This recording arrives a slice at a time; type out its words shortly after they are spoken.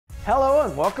Hello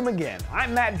and welcome again.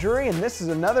 I'm Matt Drury and this is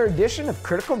another edition of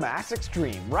Critical Mass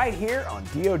Xtreme right here on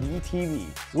DoD TV.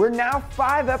 We're now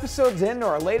 5 episodes into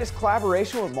our latest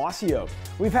collaboration with Mossy Oak.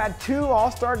 We've had 2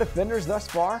 all-star defenders thus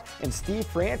far in Steve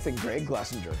France and Greg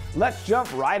Glessinger. Let's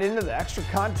jump right into the extra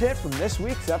content from this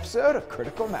week's episode of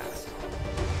Critical Mass.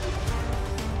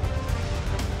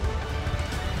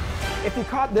 If you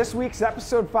caught this week's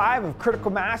episode 5 of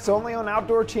Critical Mass only on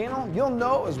Outdoor Channel, you'll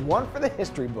know it was one for the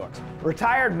history books.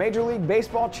 Retired Major League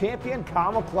Baseball champion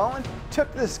Kyle McClellan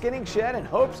took to the skinning shed in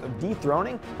hopes of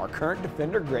dethroning our current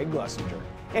defender Greg Glessinger.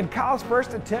 In Kyle's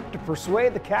first attempt to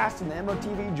persuade the cast and the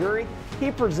MOTV jury,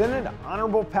 he presented an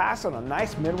honorable pass on a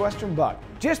nice Midwestern buck,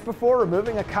 just before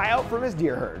removing a coyote from his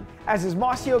deer herd. As his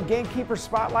Mossy Oak gamekeeper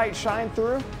spotlight shined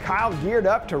through, Kyle geared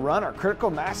up to run our Critical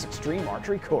Mass Xtreme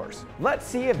archery course. Let's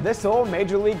see if this old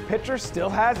Major League pitcher still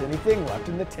has anything left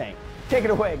in the tank. Take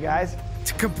it away, guys.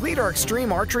 To complete our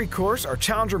Xtreme archery course, our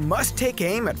challenger must take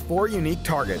aim at 4 unique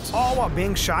targets, all while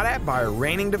being shot at by a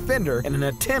reigning defender in an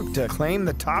attempt to claim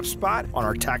the top spot on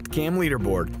our Tacticam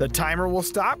leaderboard. The timer will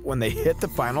stop when they hit the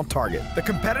final target. The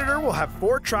competitor will have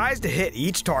 4 tries to hit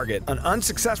each target. An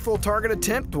unsuccessful target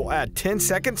attempt will add 10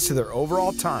 seconds to their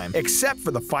overall time, except for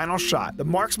the final shot. The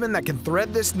marksman that can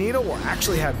thread this needle will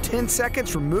actually have 10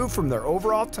 seconds removed from their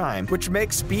overall time, which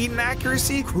makes speed and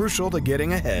accuracy crucial to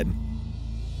getting ahead.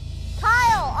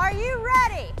 Kyle, are you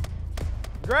ready?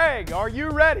 Greg, are you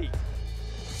ready?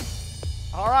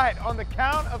 All right, on the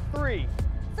count of 3.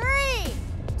 3,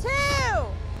 2,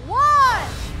 1.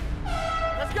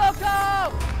 Let's go,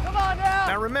 Kyle! Come on now!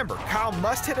 Now remember, Kyle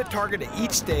must hit a target at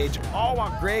each stage, all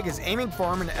while Greg is aiming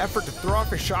for him in an effort to throw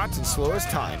off his shots and slow his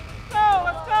time.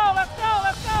 Let's go, let's go,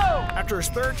 let's go! After his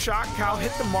 3rd shot, Kyle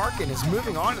hit the mark and is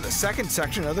moving on to the 2nd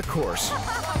section of the course. Come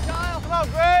on, Kyle! Come on,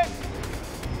 Greg!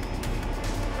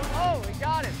 Oh, he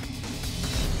got it!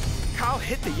 Kyle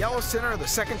hit the yellow center of the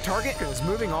 2nd target and is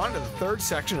moving on to the 3rd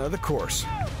section of the course.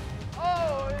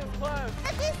 Oh, it was close!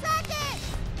 50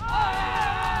 seconds!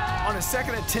 Oh! On his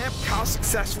 2nd attempt, Kyle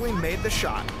successfully made the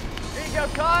shot. Here you go,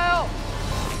 Kyle!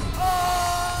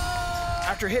 Oh!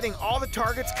 After hitting all the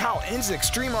targets, Kyle ends the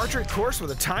Xtreme archery course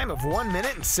with a time of 1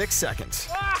 minute and 6 seconds.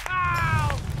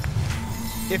 Wow!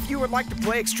 If you would like to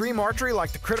play Xtreme archery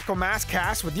like the Critical Mass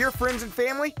cast with your friends and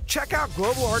family, check out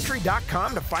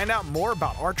globalarchery.com to find out more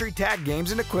about archery tag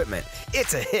games and equipment.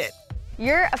 It's a hit.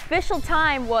 Your official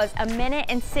time was 1 minute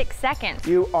and 6 seconds.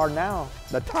 You are now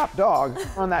the top dog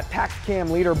on that Tacticam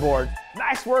leaderboard.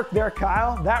 Nice work there,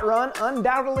 Kyle. That run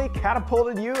undoubtedly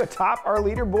catapulted you atop our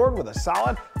leaderboard with a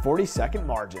solid 40-second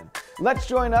margin. Let's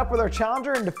join up with our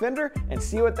challenger and defender and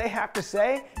see what they have to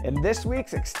say in this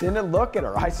week's extended look at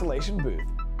our isolation booth.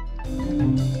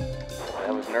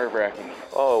 That was nerve-wracking.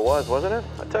 Oh, it was, wasn't it?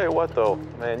 I tell you what, though,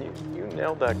 man, you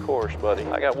nailed that course, buddy.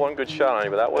 I got one good shot on you,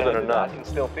 but that wasn't enough. I can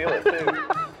still feel it, too.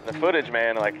 The footage,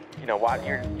 man, like, you know,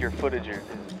 your footage is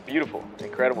beautiful,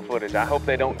 incredible footage. I hope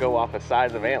they don't go off the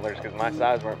size of antlers, because my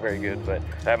size weren't very good, but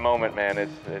that moment, man,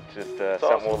 it's just something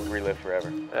awesome. We'll relive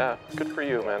forever. Yeah, good for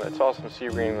you, man. It's awesome to see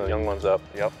you bringing the young ones up.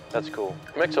 Yep. That's cool.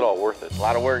 It makes it all worth it. A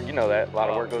lot of work, you know that. A lot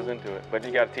of work goes into it. But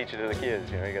you got to teach it to the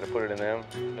kids, you know, you got to put it in them.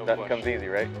 Nothing comes easy,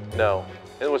 right? No.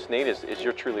 And what's neat is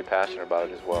you're truly passionate about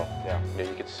it as well. Yeah. You know,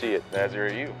 you can see it. As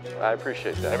are you. I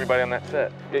appreciate that. Everybody on that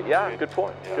set. Yeah, good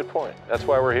point. Yeah. Good point. That's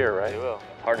why we're here, right? They will.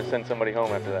 Hard to send somebody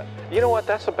home after that. You know what?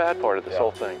 That's the bad part of this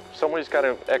whole thing. Somebody's got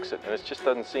to exit, and it just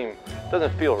doesn't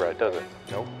feel right, does it?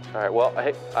 Nope. All right, well,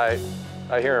 I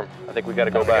hear him. I think we got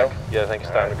to go back. Yeah, I think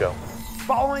it's time to go.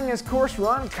 Following his course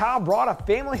run, Kyle brought a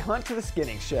family hunt to the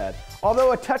skinning shed.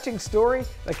 Although a touching story,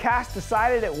 the cast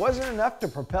decided it wasn't enough to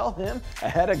propel him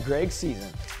ahead of Greg's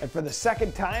season. And for the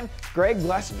 2nd time, Greg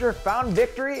Glessinger found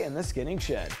victory in the skinning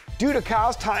shed. Due to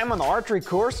Kyle's time on the archery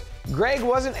course, Greg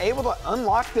wasn't able to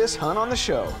unlock this hunt on the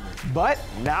show. But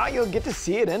now you'll get to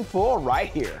see it in full right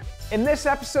here. In this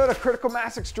episode of Critical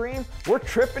Mass Xtreme, we're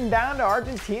tripping down to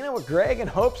Argentina with Greg in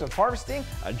hopes of harvesting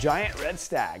a giant red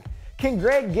stag. Can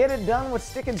Greg get it done with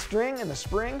stick and string in the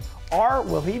spring, or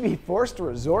will he be forced to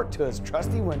resort to his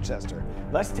trusty Winchester?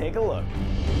 Let's take a look.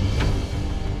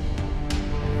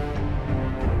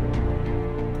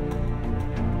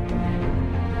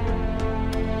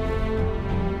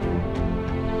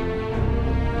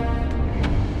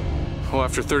 Well,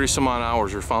 after 30 some odd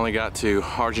hours, we finally got to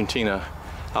Argentina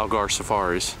Algar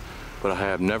Safaris, but I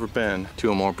have never been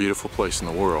to a more beautiful place in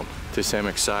the world. To say I'm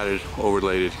excited,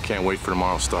 overlated, can't wait for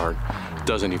tomorrow's start,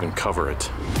 doesn't even cover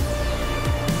it.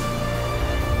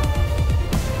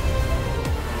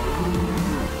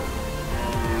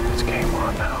 It's game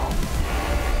on now.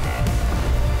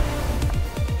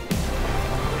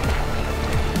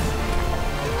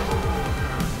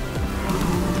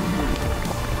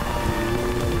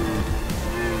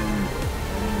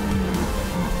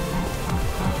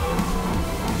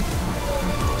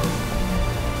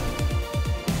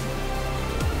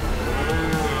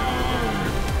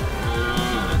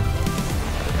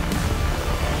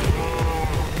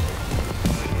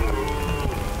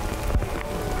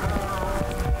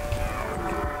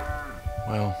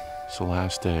 the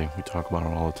last day. We talk about it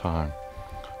all the time.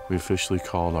 We officially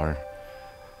called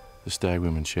the stag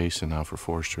we've been chasing now for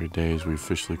 4 straight days. We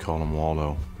officially called him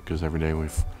Waldo, because every day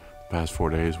past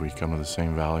 4 days we come to the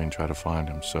same valley and try to find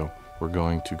him. So we're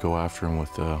going to go after him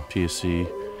with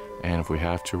PSC, and if we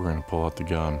have to, we're going to pull out the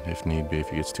gun if need be, if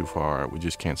he gets too far. We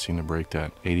just can't seem to break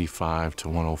that 85 to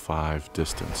 105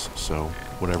 distance. So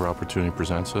whatever opportunity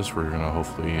presents us, we're going to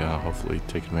hopefully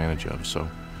take advantage of. So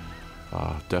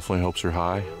definitely hopes are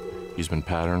high. He's been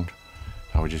patterned.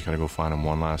 Now we just got to go find him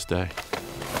one last day.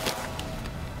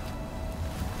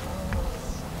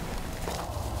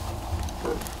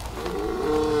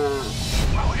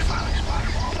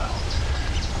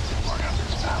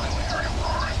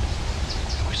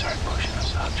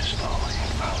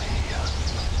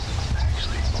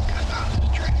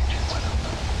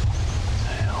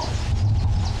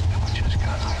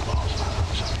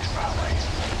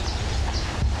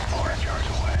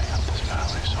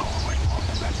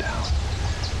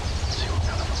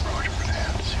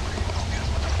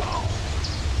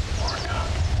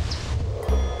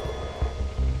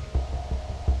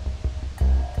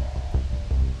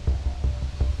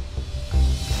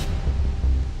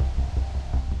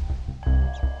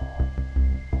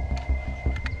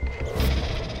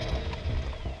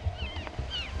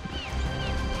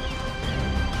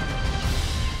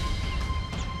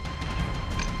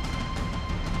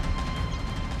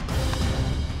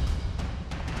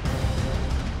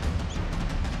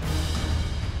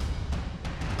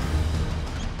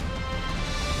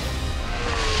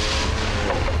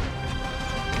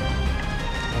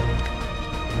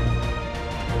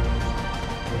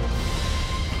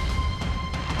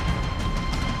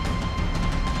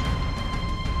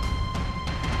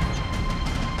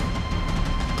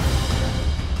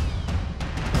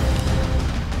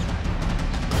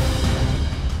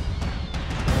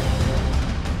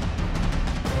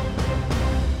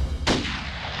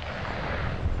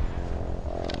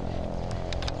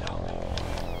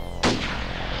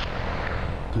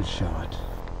 Good shot.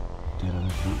 Dead on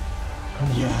the front.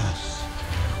 Yes.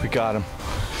 We got him.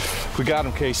 We got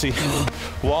him, Casey.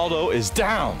 Waldo is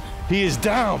down. He is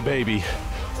down, baby.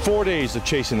 4 days of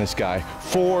chasing this guy.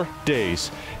 4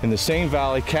 days. In the same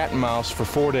valley, cat and mouse for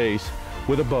 4 days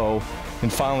with a bow.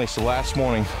 And finally, it's the last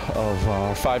morning of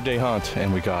our 5-day hunt,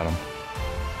 and we got him.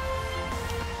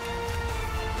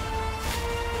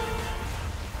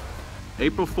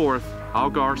 April 4th,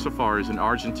 Algar Safaris in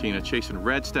Argentina, chasing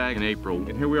red stag in April.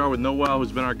 And here we are with Noel,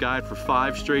 who's been our guide for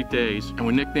 5 straight days. And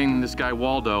we nicknamed this guy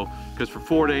Waldo because for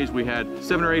 4 days we had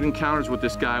 7 or 8 encounters with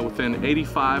this guy within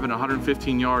 85 and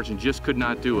 115 yards and just could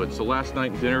not do it. So last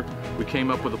night at dinner, we came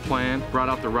up with a plan, brought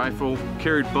out the rifle,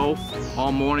 carried both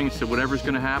all morning and said whatever's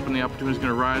gonna happen, the opportunity's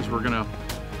gonna rise, we're gonna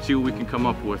see what we can come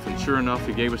up with. And sure enough,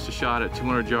 he gave us a shot at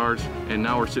 200 yards and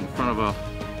now we're sitting in front of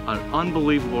an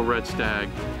unbelievable red stag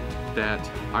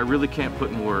that I really can't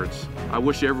put in words. I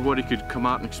wish everybody could come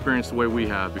out and experience the way we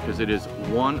have because it is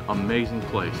one amazing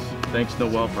place. Thanks,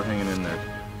 Noel, for hanging in there.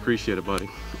 Appreciate it, buddy.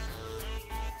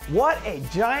 What a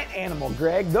giant animal,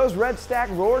 Greg. Those red stag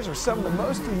roars are some of the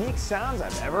most unique sounds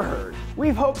I've ever heard. We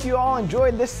hope you all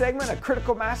enjoyed this segment of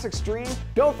Critical Mass Xtreme.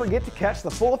 Don't forget to catch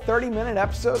the full 30-minute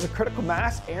episodes of Critical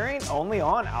Mass airing only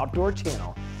on Outdoor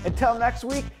Channel. Until next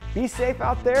week, be safe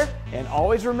out there and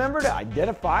always remember to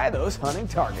identify those hunting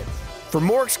targets. For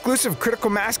more exclusive Critical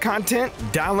Mass content,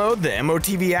 download the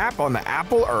MOTV app on the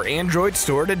Apple or Android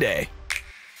store today.